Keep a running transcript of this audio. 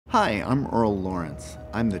Hi, I'm Earl Lawrence.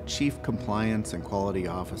 I'm the Chief Compliance and Quality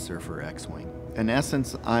Officer for Xwing. In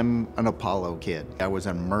essence, I'm an Apollo kid. I was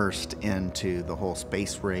immersed into the whole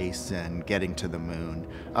space race and getting to the moon.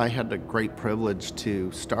 I had the great privilege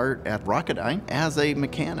to start at Rocketdyne as a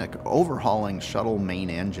mechanic, overhauling shuttle main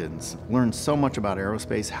engines. Learned so much about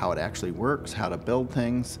aerospace, how it actually works, how to build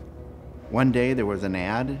things. One day there was an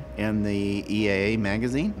ad in the EAA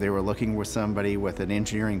magazine. They were looking for somebody with an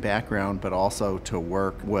engineering background, but also to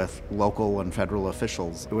work with local and federal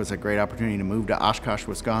officials. It was a great opportunity to move to Oshkosh,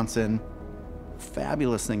 Wisconsin.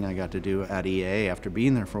 Fabulous thing I got to do at EAA after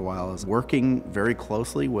being there for a while is working very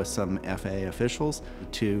closely with some FAA officials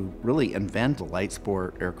to really invent the light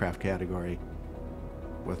sport aircraft category.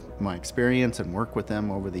 With my experience and work with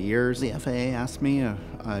them over the years, the FAA asked me if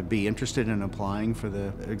I'd be interested in applying for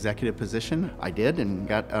the executive position. I did and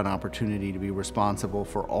got an opportunity to be responsible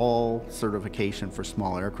for all certification for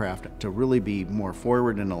small aircraft to really be more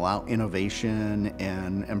forward and allow innovation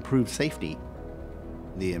and improve safety.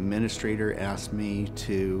 The administrator asked me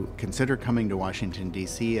to consider coming to Washington,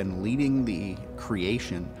 D.C. and leading the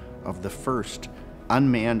creation of the first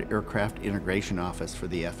unmanned aircraft integration office for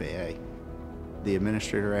the FAA. The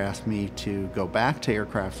administrator asked me to go back to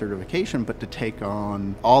aircraft certification, but to take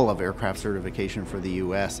on all of aircraft certification for the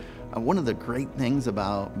U.S. One of the great things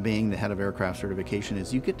about being the head of aircraft certification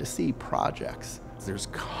is you get to see projects. There's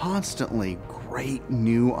constantly great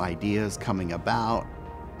new ideas coming about.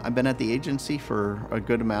 I've been at the agency for a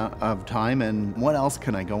good amount of time, and what else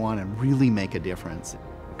can I go on and really make a difference?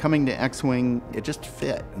 Coming to Xwing, it just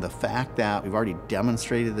fit. The fact that we've already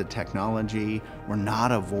demonstrated the technology, we're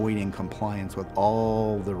not avoiding compliance with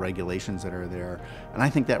all the regulations that are there, and I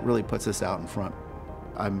think that really puts us out in front.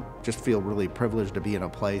 I just feel really privileged to be in a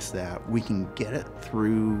place that we can get it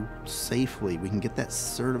through safely. We can get that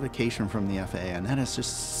certification from the FAA, and that is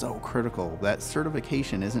just so critical. That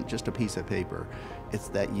certification isn't just a piece of paper. It's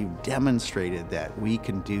that you demonstrated that we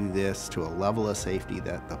can do this to a level of safety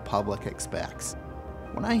that the public expects.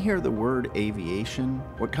 When I hear the word aviation,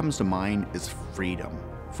 what comes to mind is freedom.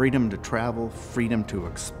 Freedom to travel, freedom to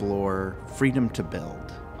explore, freedom to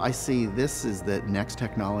build. I see this as the next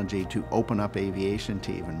technology to open up aviation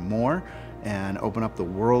to even more and open up the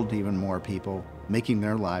world to even more people, making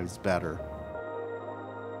their lives better.